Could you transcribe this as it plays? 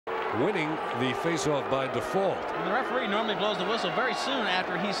winning the faceoff by default. And the referee normally blows the whistle very soon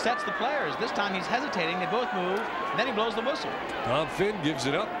after he sets the players. This time he's hesitating. They both move, and then he blows the whistle. Tom Finn gives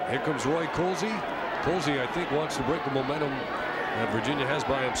it up. Here comes Roy Colsey. Colsey, I think, wants to break the momentum that Virginia has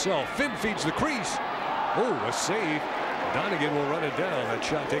by himself. Finn feeds the crease. Oh, a save. Donegan will run it down. That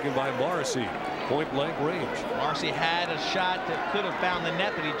shot taken by Morrissey. Point blank range. Morrissey had a shot that could have found the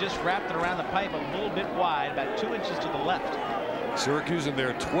net, but he just wrapped it around the pipe a little bit wide, about 2 inches to the left. Syracuse in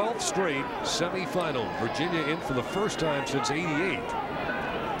their 12th straight semifinal. Virginia in for the first time since '88.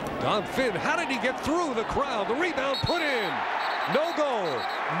 Tom Finn, how did he get through the crowd? The rebound put in. No goal.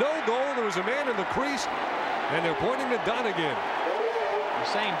 No goal. There was a man in the crease, and they're pointing to Donegan.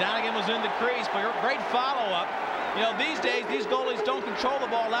 You're saying Donegan was in the crease, but great follow-up. You know, these days, these goalies don't control the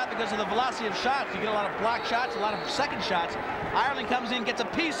ball out because of the velocity of shots. You get a lot of block shots, a lot of second shots. Ireland comes in, gets a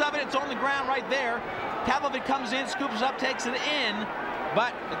piece of it. It's on the ground right there. Pavlovic comes in, scoops up, takes it in.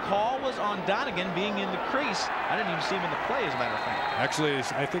 But the call was on Donegan being in the crease. I didn't even see him in the play, as a matter of fact. Actually,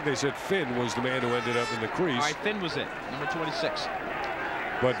 I think they said Finn was the man who ended up in the crease. All right, Finn was it, number 26.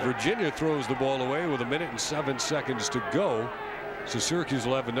 But Virginia throws the ball away with 1 minute and 7 seconds to go. So Syracuse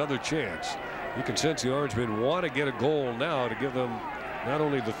will have another chance. You can sense the Orangemen want to get a goal now to give them not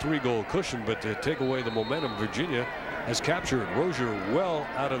only the 3-goal cushion, but to take away the momentum Virginia has captured. Rozier well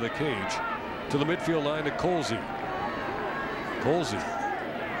out of the cage to the midfield line to Colsey. Colsey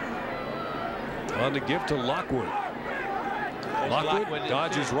on the give to Lockwood. Lockwood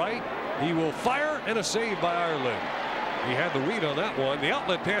dodges right. He will fire, and a save by Ireland. He had the read on that one. The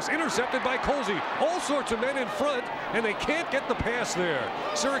outlet pass intercepted by Colsey. All sorts of men in front, and they can't get the pass there.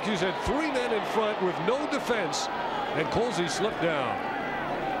 Syracuse had 3 men in front with no defense, and Colsey slipped down.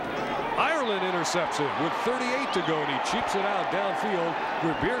 Ireland intercepts it with 38 to go, and he cheaps it out downfield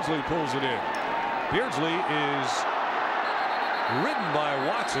where Beardsley pulls it in. Beardsley is ridden by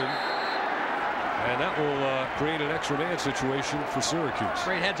Watson, and that will create an extra man situation for Syracuse.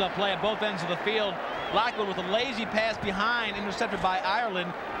 Great heads-up play at both ends of the field. Lockwood with a lazy pass behind, intercepted by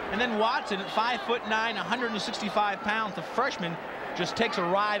Ireland. And then Watson at 5'9", 165 pounds, the freshman, just takes a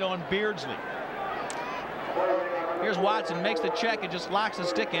ride on Beardsley. Here's Watson, makes the check and just locks the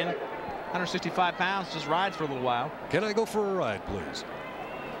stick in. 165 pounds, just rides for a little while. Can I go for a ride, please?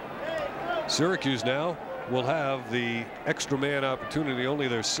 Syracuse now will have the extra man opportunity, only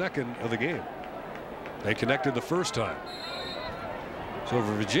their second of the game. They connected the first time. So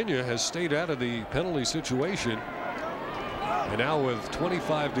Virginia has stayed out of the penalty situation. And now with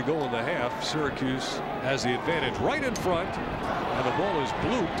 25 to go in the half, Syracuse has the advantage right in front. And the ball is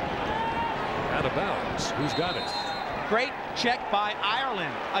blooped out of bounds. Who's got it? Great check by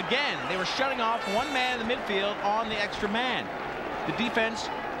Ireland. Again, they were shutting off one man in the midfield on the extra man. The defense,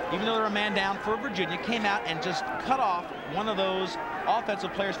 even though they were a man down for Virginia, came out and just cut off one of those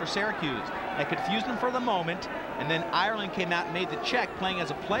offensive players for Syracuse. That confused them for the moment, and then Ireland came out and made the check, playing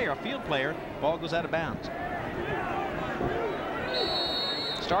as a player, a field player. Ball goes out of bounds.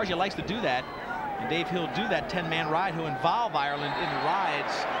 Starsia likes to do that, and Dave Hill do that 10-man ride, who involve Ireland in the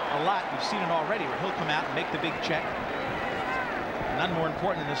rides a lot. We've seen it already, where he'll come out and make the big check. None more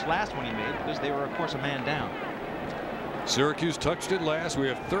important than this last one he made, because they were, of course, a man down. Syracuse touched it last. We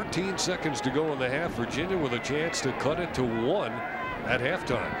have 13 seconds to go in the half. Virginia with a chance to cut it to 1 at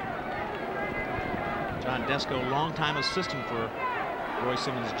halftime. John Desko, longtime assistant for Roy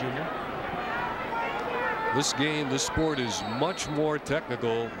Simmons Jr. This game, this sport is much more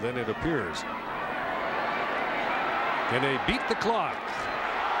technical than it appears. Can they beat the clock?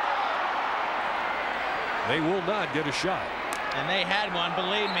 They will not get a shot. And they had one,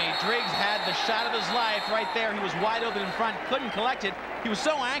 believe me. Driggs had the shot of his life right there. He was wide open in front, couldn't collect it. He was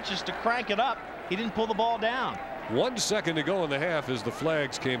so anxious to crank it up, he didn't pull the ball down. 1 second to go in the half as the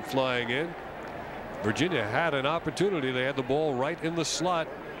flags came flying in. Virginia had an opportunity. They had the ball right in the slot.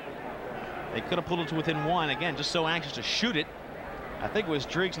 They could have pulled it to within 1. Again, just so anxious to shoot it. I think it was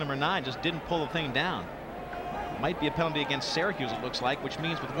Driggs, number 9, just didn't pull the thing down. Might be a penalty against Syracuse, it looks like, which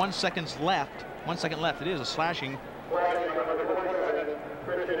means with 1 second left, it is a slashing.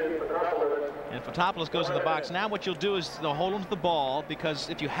 And Fotopoulos goes in the box. Now what you'll do is they'll hold on to the ball, because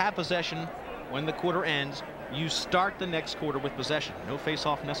if you have possession when the quarter ends, you start the next quarter with possession. No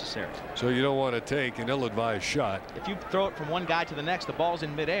face-off necessary. So you don't want to take an ill-advised shot. If you throw it from one guy to the next, the ball's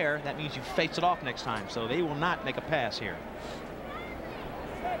in midair. That means you face it off next time. So they will not make a pass here.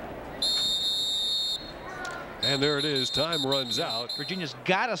 And there it is. Time runs out. Virginia's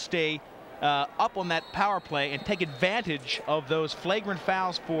got to stay up on that power play and take advantage of those flagrant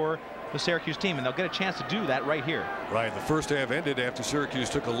fouls for the Syracuse team, and they'll get a chance to do that right here. Right. The first half ended after Syracuse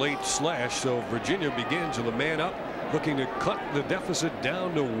took a late slash, so Virginia begins with a man up looking to cut the deficit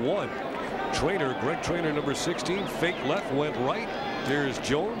down to 1. Trainer, Greg Trainer, number 16, fake left, went right. There's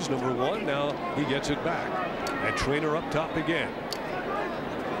Jones, number 1. Now he gets it back. And Trainer up top again.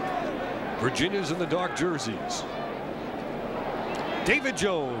 Virginia's in the dark jerseys. David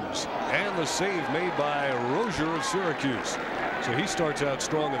Jones, and the save made by Rozier of Syracuse. So he starts out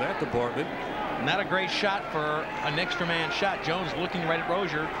strong in that department. Not a great shot for an extra man shot. Jones looking right at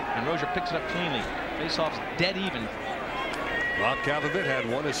Rozier, and Rozier picks it up cleanly. Faceoff's dead even. Rob Kavovit had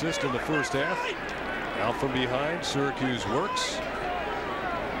 1 assist in the first half. Out from behind, Syracuse works.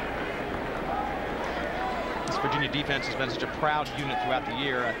 This Virginia defense has been such a proud unit throughout the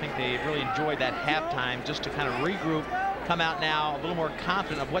year. I think they really enjoyed that halftime just to kind of regroup, come out now a little more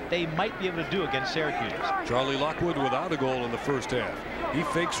confident of what they might be able to do against Syracuse. Charlie Lockwood without a goal in the first half. He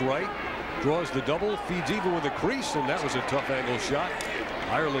fakes right, draws the double, feeds even with the crease, and that was a tough angle shot.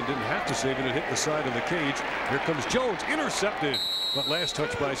 Ireland didn't have to save it. It hit the side of the cage. Here comes Jones, intercepted, but last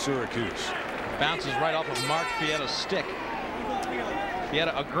touch by Syracuse. Bounces right off of Mark Fietta's stick.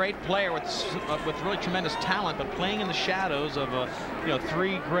 Fietta, a great player with really tremendous talent, but playing in the shadows of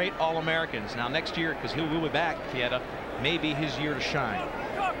 3 great All-Americans. Now next year, because he will be back, Fietta, may be his year to shine.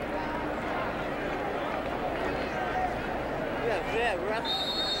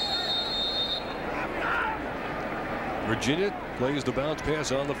 Virginia plays the bounce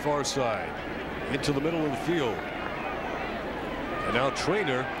pass on the far side into the middle of the field. And now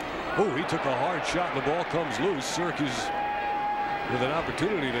Trainer, he took a hard shot and the ball comes loose. Syracuse with an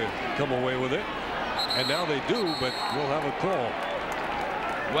opportunity to come away with it, and now they do, but we'll have a call.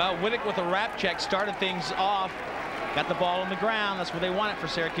 Well, Wittek with a wrap check started things off, got the ball on the ground. That's where they want it for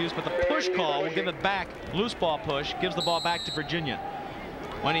Syracuse, but the push call will give it back. Loose ball push gives the ball back to Virginia.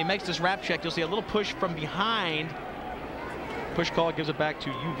 When he makes this wrap check, you'll see a little push from behind. Push call gives it back to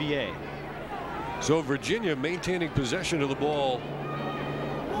UVA. So Virginia maintaining possession of the ball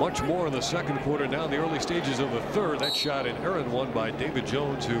much more in the second quarter. Now in the early stages of the third, that shot an errant one by David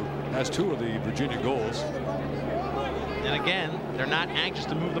Jones, who has 2 of the Virginia goals. And again, they're not anxious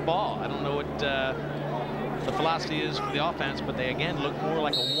to move the ball. I don't know what the philosophy is for the offense, but they again look more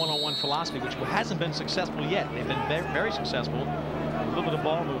like a one-on-one philosophy, which hasn't been successful yet. They've been very successful with a little bit of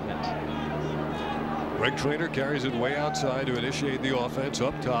ball movement. Greg Trainer carries it way outside to initiate the offense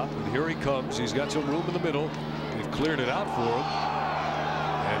up top, and here he comes. He's got some room in the middle. They've cleared it out for him,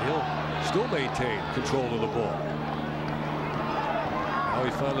 and he'll still maintain control of the ball. Now he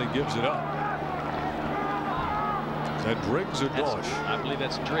finally gives it up. Is that Driggs or Dosh? I believe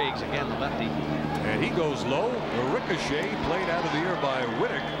that's Driggs, again, the lefty. And he goes low. The ricochet played out of the air by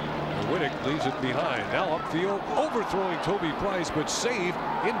Wittek. Wittek leaves it behind. Now upfield, overthrowing Toby Price, but saved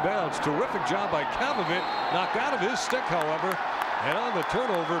inbounds. Terrific job by Kavovit. Knocked out of his stick, however. And on the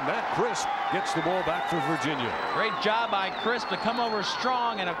turnover, Matt Crisp gets the ball back for Virginia. Great job by Crisp to come over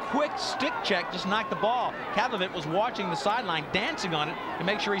strong, and a quick stick check just knocked the ball. Kavovit was watching the sideline, dancing on it to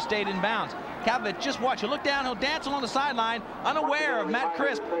make sure he stayed in bounds. Kavovit, just watch. He'll look down, he'll dance along the sideline, unaware of Matt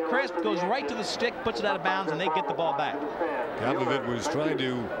Crisp. Crisp goes right to the stick, puts it out of bounds, and they get the ball back. Kavovit was trying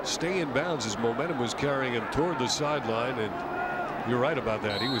to stay in bounds. His momentum was carrying him toward the sideline, and you're right about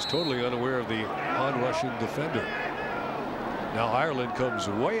that. He was totally unaware of the on-rushing defender. Now Ireland comes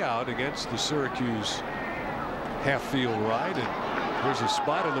way out against the Syracuse half-field ride, and there's a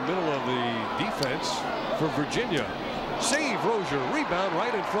spot in the middle of the defense for Virginia. Save Rozier, rebound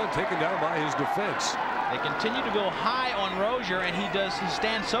right in front, taken down by his defense. They continue to go high on Rozier, and he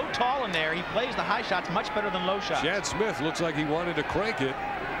stands so tall in there. He plays the high shots much better than low shots. Chad Smith looks like he wanted to crank it.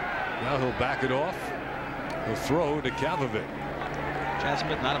 Now he'll back it off. He'll throw to Kavovit. Chad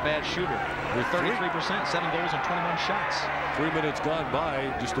Smith, not a bad shooter. With 33%, 7 goals and 21 shots. 3 minutes gone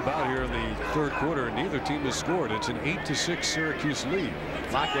by just about here in the third quarter, and neither team has scored. It's an 8-6 Syracuse lead.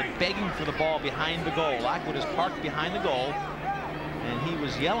 Lockwood begging for the ball behind the goal. Lockwood is parked behind the goal, and he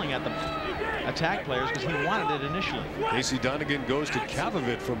was yelling at the attack players because he wanted it initially. Casey Donegan goes to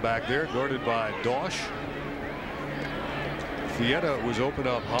Kavovit from back there, guarded by Dosh. Fietta was open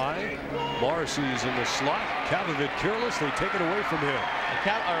up high. Morrissey's in the slot. Kavovit careless. They take it away from him.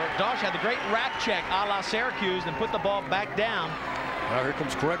 Dosh had the great rack check a la Syracuse and put the ball back down. Now here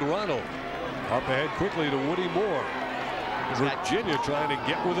comes Craig Ronald. Up ahead quickly to Woody Moore. Virginia trying to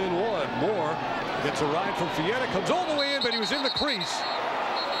get within one. Moore gets a ride from Fietta. Comes all the way in, but he was in the crease.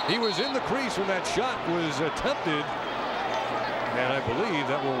 He was in the crease when that shot was attempted. And I believe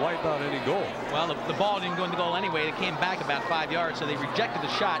that will wipe out any goal. Well, the ball didn't go in the goal anyway. It came back about 5 yards, so they rejected the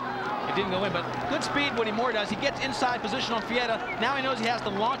shot. It didn't go in, but good speed Woody Moore does. He gets inside position on Fietta. Now he knows he has to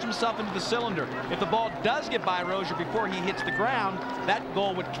launch himself into the cylinder. If the ball does get by Rozier before he hits the ground, that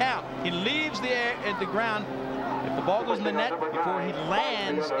goal would count. He leaves the air at the ground, If the ball goes in the net before he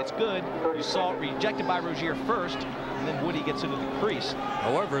lands, it's good. You saw it rejected by Rozier first, and then Woody gets into the crease.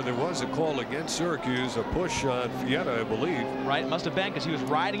 However, there was a call against Syracuse, a push on Fietta, I believe. Right, it must have been, because he was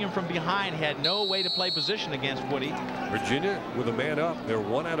riding him from behind. He had no way to play position against Woody. Virginia with a man up. They're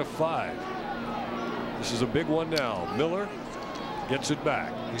 1 out of 5. This is a big one now. Miller gets it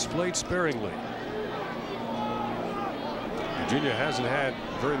back. He's played sparingly. Virginia hasn't had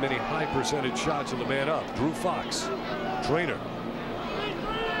very many high percentage shots in the man up. Drew Fox, Trainer.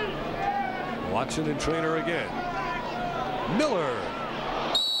 Watson and Trainer again. Miller.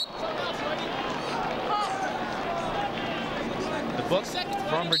 The book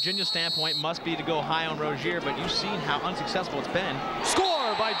from Virginia's standpoint must be to go high on Rozier, but you've seen how unsuccessful it's been.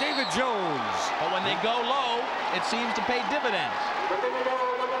 Score by David Jones. But when they go low, it seems to pay dividends.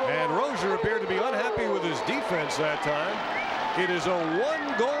 And Rozier appeared to be unhappy with his defense that time. It is a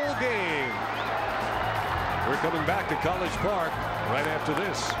 1-goal game. We're coming back to College Park right after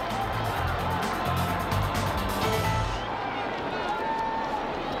this.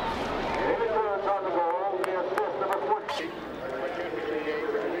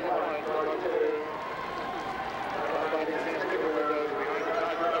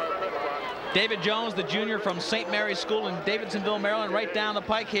 David Jones, the junior from St. Mary's School in Davidsonville, Maryland, right down the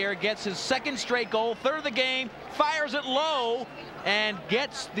pike here, gets his 2nd straight goal, 3rd of the game, fires it low, and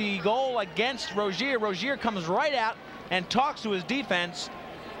gets the goal against Rozier. Rozier comes right out and talks to his defense,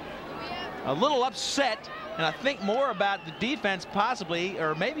 a little upset, and I think more about the defense possibly,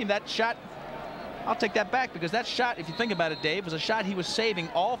 or maybe that shot. I'll take that back, because that shot, if you think about it, Dave, was a shot he was saving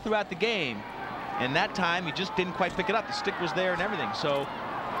all throughout the game, and that time he just didn't quite pick it up. The stick was there and everything. So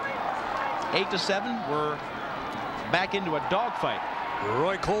 8-7, we're back into a dogfight.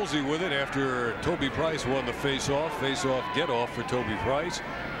 Roy Colsey with it after Toby Price won the face-off. Face-off get-off for Toby Price.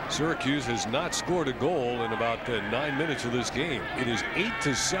 Syracuse has not scored a goal in about 9 minutes of this game. It is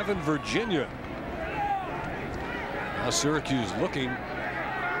 8-7 Virginia. Now Syracuse looking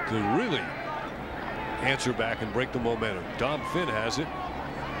to really answer back and break the momentum. Dom Finn has it.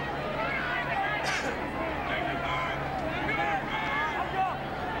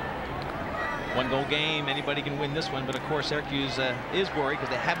 One-goal game. Anybody can win this one, but of course Syracuse is worried because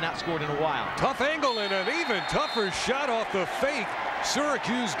they have not scored in a while. Tough angle and an even tougher shot off the fake.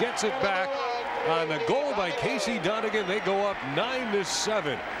 Syracuse gets it back on the goal by Casey Donegan. They go up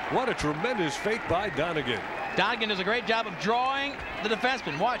 9-7. What a tremendous fake by Donegan. Donegan does a great job of drawing the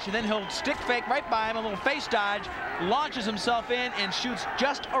defenseman. Watch, and then he'll stick fake right by him, a little face dodge, launches himself in and shoots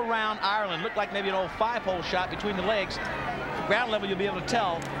just around Ireland. Looked like maybe an old 5-hole shot between the legs. At ground level, you'll be able to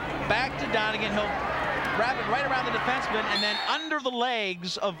tell. Back to Donegan. He'll grab it right around the defenseman and then under the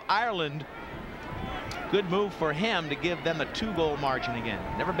legs of Ireland. Good move for him to give them a 2-goal margin again.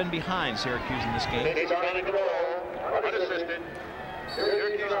 Never been behind Syracuse in this game.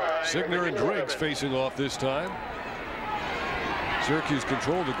 Signer and Driggs facing off this time. Syracuse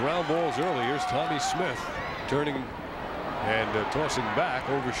controlled the ground balls early. Here's Tommy Smith turning and tossing back.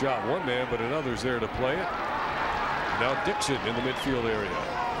 Overshot one man, but another's there to play it. Now Dixon in the midfield area.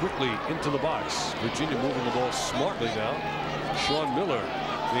 Quickly into the box. Virginia moving the ball smartly now. Sean Miller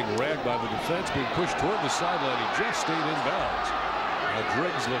being ragged by the defense, being pushed toward the sideline. He just stayed in bounds. Now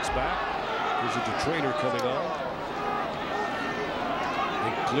Driggs looks back. Gives it to Trainer coming on.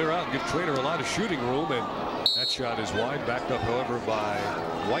 They clear out and give Trainer a lot of shooting room, and that shot is wide. Backed up, however, by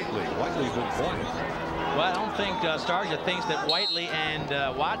Whiteley. Whiteley's been quiet. Well, I don't think Starja thinks that Whiteley and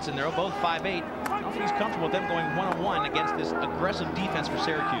Watson, they're both 5'8". I don't think he's comfortable with them going one-on-one against this aggressive defense for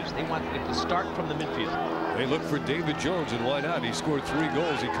Syracuse. They want it to start from the midfield. They look for David Jones, and why not? He scored 3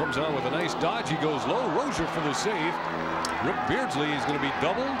 goals. He comes on with a nice dodge. He goes low. Rozier for the save. Rick Beardsley is going to be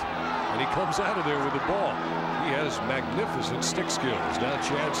doubled, and he comes out of there with the ball. He has magnificent stick skills. Now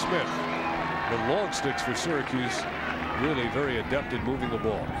Chad Smith. The long sticks for Syracuse, really very adept at moving the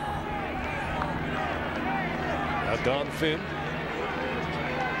ball. Now Don Finn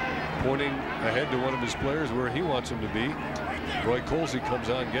pointing ahead to one of his players where he wants him to be. Roy Colsey comes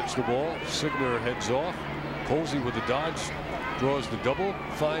on, gets the ball. Signer heads off. Colsey with the dodge, draws the double,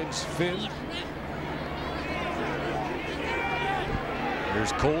 finds Finn.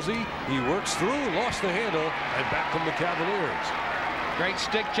 Here's Colsey. He works through, lost the handle, and back come the Cavaliers. Great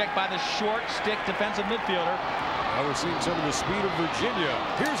stick check by the short stick defensive midfielder. Now we're seeing some of the speed of Virginia.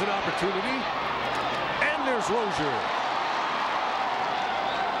 Here's an opportunity. And there's Rozier.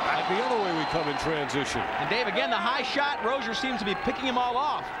 Back the other way we come in transition. And Dave, again, the high shot. Rozier seems to be picking them all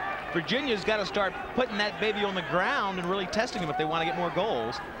off. Virginia's got to start putting that baby on the ground and really testing him if they want to get more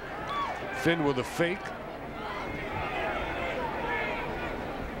goals. Finn with a fake.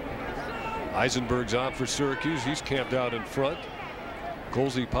 Eisenberg's on for Syracuse. He's camped out in front.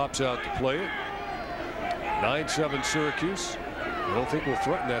 Colsey pops out to play it. 9-7 Syracuse. I don't think we'll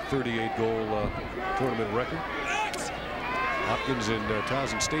threaten that 38-goal tournament record. Hopkins and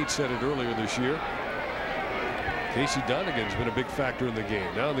Towson State said it earlier this year. Casey Donegan's been a big factor in the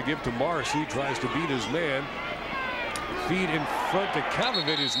game. Now the give to Morris. He tries to beat his man. Feed in front to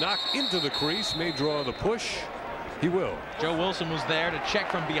Kavovit is knocked into the crease. May draw the push. He will. Joe Wilson was there to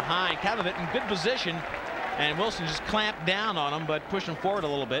check from behind. Kavovit in good position. And Wilson just clamped down on him, but pushed him forward a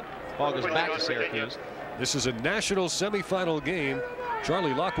little bit. Ball goes back to Syracuse. This is a national semifinal game.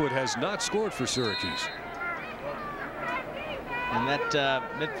 Charlie Lockwood has not scored for Syracuse. And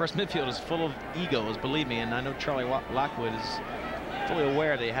that first midfield is full of egos, believe me. And I know Charlie Lockwood is fully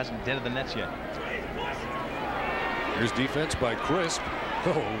aware that he hasn't dented the nets yet. Here's defense by Crisp.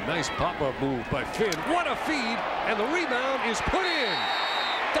 Oh, nice pop-up move by Finn. What a feed, and the rebound is put in.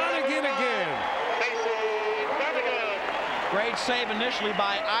 Donegan again. Great save initially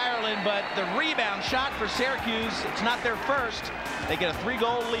by Ireland, but the rebound shot for Syracuse, it's not their first. They get a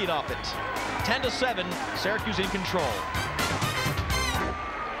 3-goal lead off it. 10-7, Syracuse in control.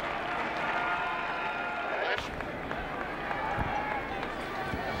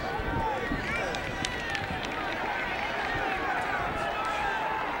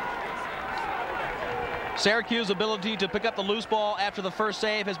 Syracuse's ability to pick up the loose ball after the first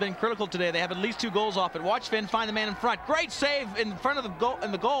save has been critical today. They have at least 2 goals off it. Watch Finn find the man in front. Great save in front of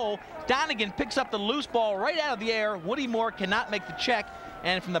the goal. Donegan picks up the loose ball right out of the air. Woody Moore cannot make the check.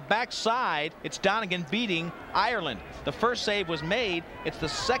 And from the backside, it's Donegan beating Ireland. The first save was made. It's the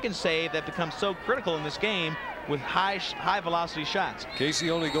second save that becomes so critical in this game with high velocity shots.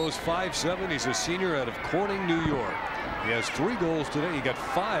 Casey only goes 5-7. He's a senior out of Corning, New York. He has 3 goals today. He got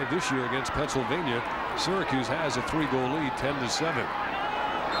 5 this year against Pennsylvania. Syracuse has a 3-goal lead, 10-7.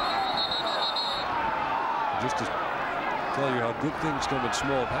 Just to tell you how good things come in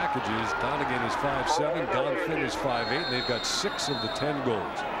small packages, Donegan is 5-7, Don Finn is 5-8, and they've got 6 of the 10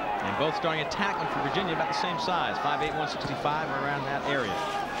 goals. And both starting attackmen for Virginia about the same size, 5'8", 165, or around that area.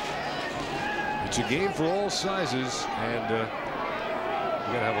 It's a game for all sizes, and you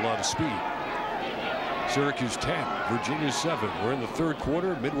got to have a lot of speed. Syracuse 10, Virginia 7. We're in the 3rd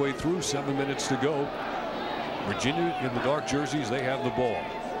quarter, midway through, 7 minutes to go. Virginia in the dark jerseys, they have the ball.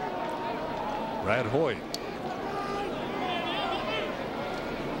 Brad Hoy.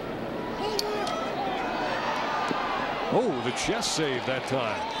 Oh, the chest save that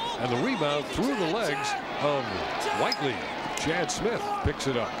time. And the rebound through the legs of Whiteley. Chad Smith picks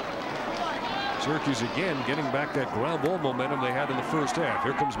it up. Syracuse again getting back that ground ball momentum they had in the first half.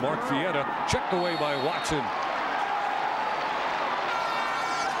 Here comes Mark Fietta, checked away by Watson.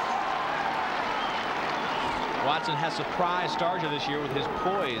 Watson has surprised Starja this year with his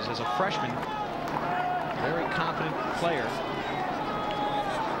poise as a freshman. Very confident player.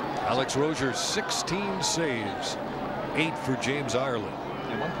 Alex Rozier, 16 saves, 8 for James Ireland.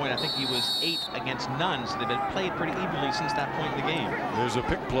 At one point, I think he was 8 against none, so they've been played pretty evenly since that point in the game. There's a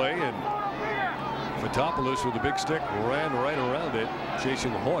pick play, and Fotopoulos with a big stick ran right around it,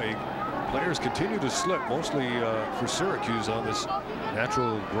 chasing Hoy. Players continue to slip, mostly for Syracuse on this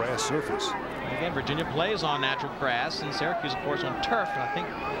natural grass surface. And again, Virginia plays on natural grass, and Syracuse, of course, on turf. And I think,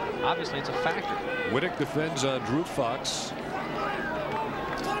 obviously, it's a factor. Wittick defends on Drew Fox.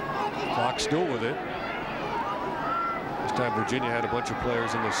 Fox still with it. This time, Virginia had a bunch of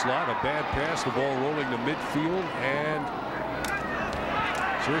players in the slot. A bad pass, the ball rolling to midfield, and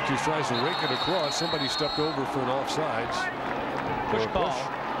Syracuse tries to rake it across. Somebody stepped over for an offsides. Push call.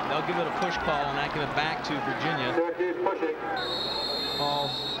 They'll give it a push call and not give it back to Virginia. Ball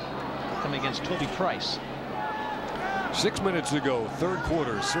coming against Toby Price. 6 minutes to go, 3rd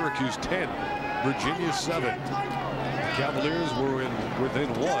quarter. Syracuse 10, Virginia 7. The Cavaliers were within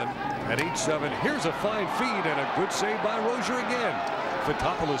 1 at 8-7. Here's a fine feed and a good save by Rozier again.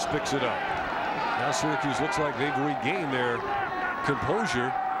 Fotopoulos picks it up. Now Syracuse looks like they've regained their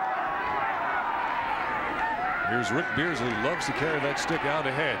composure. Here's Rick Beardsley, loves to carry that stick out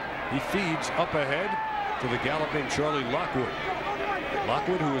ahead. He feeds up ahead to the galloping Charlie Lockwood.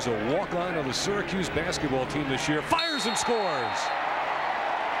 Lockwood, who is a walk-on on the Syracuse basketball team this year, fires and scores.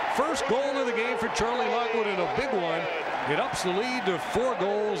 First goal of the game for Charlie Lockwood, and a big one. It ups the lead to 4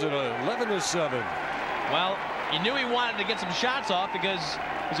 goals and 11-7. Well, you knew he wanted to get some shots off because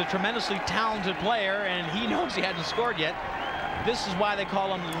he's a tremendously talented player, and he knows he hasn't scored yet. This is why they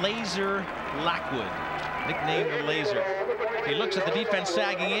call him Laser Lockwood, nicknamed the Laser. He looks at the defense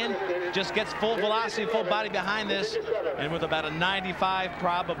sagging in, just gets full velocity, full body behind this, and with about a 95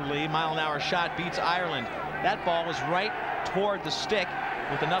 probably mile-an-hour shot beats Ireland. That ball was right toward the stick,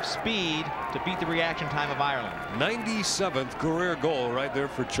 with enough speed to beat the reaction time of Ireland. 97th career goal right there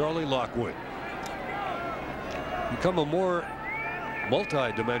for Charlie Lockwood. Become a more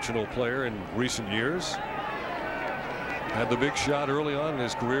multi-dimensional player in recent years. Had the big shot early on in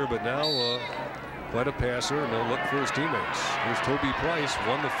his career, but now quite a passer, and they'll look for his teammates. Here's Toby Price,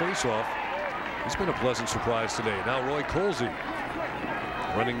 won the faceoff. He's been a pleasant surprise today. Now Roy Colsey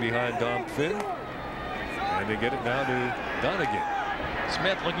running behind Dom Finn, and they get it now to Donegan.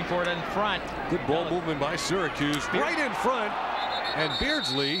 Smith looking for it in front. Good ball movement by Syracuse, right in front, and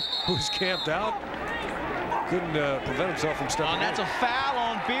Beardsley, who's camped out, couldn't prevent himself from stepping in. That's a foul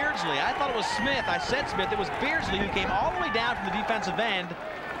on Beardsley. I thought it was Smith. I said Smith. It was Beardsley who came all the way down from the defensive end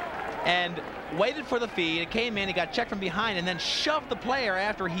and waited for the feed. It came in, he got checked from behind, and then shoved the player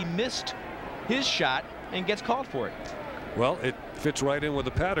after he missed his shot and gets called for it. Well, it fits right in with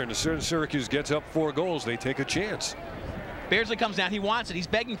the pattern. As soon as Syracuse gets up 4 goals, they take a chance. Beardsley comes down. He wants it. He's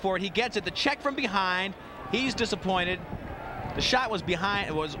begging for it. He gets it. The check from behind. He's disappointed. The shot was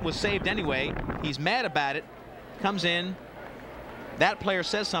behind. Was saved anyway. He's mad about it. Comes in. That player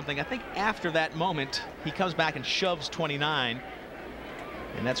says something. I think after that moment, he comes back and shoves 29.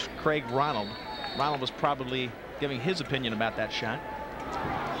 And that's Craig Ronald. Ronald was probably giving his opinion about that shot.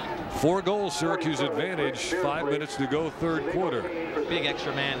 4 goals, Syracuse advantage. 5 minutes to go, third quarter. Big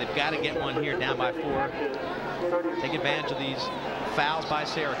extra man. They've got to get one here, down by 4. Take advantage of these fouls by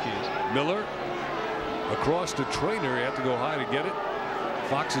Syracuse. Miller across to Trainer. You have to go high to get it.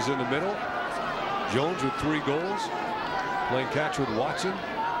 Fox is in the middle. Jones with 3 goals. Playing catch with Watson.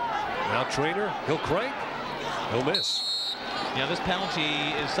 Now Trainer. He'll crank. He'll miss. You know, this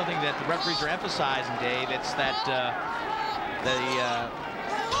penalty is something that the referees are emphasizing, Dave. It's that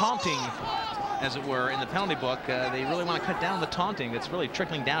taunting, as it were, in the penalty book. They really want to cut down the taunting. That's really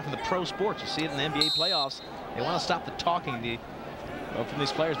trickling down from the pro sports. You see it in the NBA playoffs. They want to stop the talking from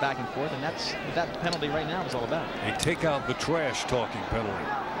these players back and forth, and that's what that penalty right now is all about. They take out the trash talking penalty.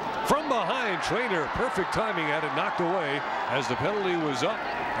 From behind, Trainer, perfect timing, had it knocked away as the penalty was up,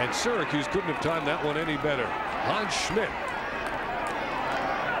 and Syracuse couldn't have timed that one any better. Hans Schmidt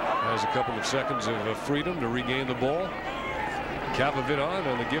has a couple of seconds of freedom to regain the ball. Kavavit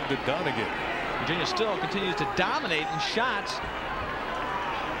on the give to Donegan. Virginia still continues to dominate in shots,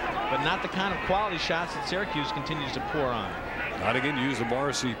 but not the kind of quality shots that Syracuse continues to pour on. Donegan used the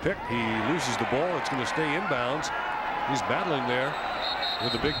Morrissey pick. He loses the ball. It's going to stay inbounds. He's battling there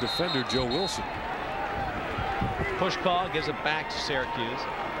with the big defender, Joe Wilson. Push call, gives it back to Syracuse.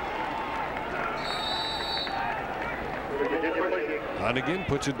 Donegan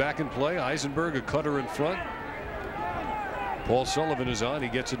puts it back in play. Eisenberg, a cutter in front. Paul Sullivan is on. He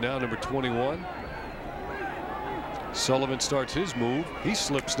gets it now, number 21. Sullivan starts his move. He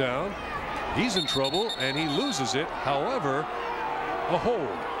slips down. He's in trouble, and he loses it. However, a hold.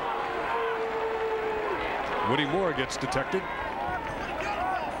 Woody Moore gets detected.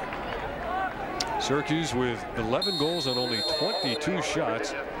 Syracuse with 11 goals on only 22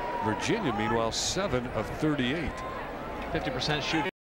 shots. Virginia, meanwhile, 7 of 38. 50% shooting.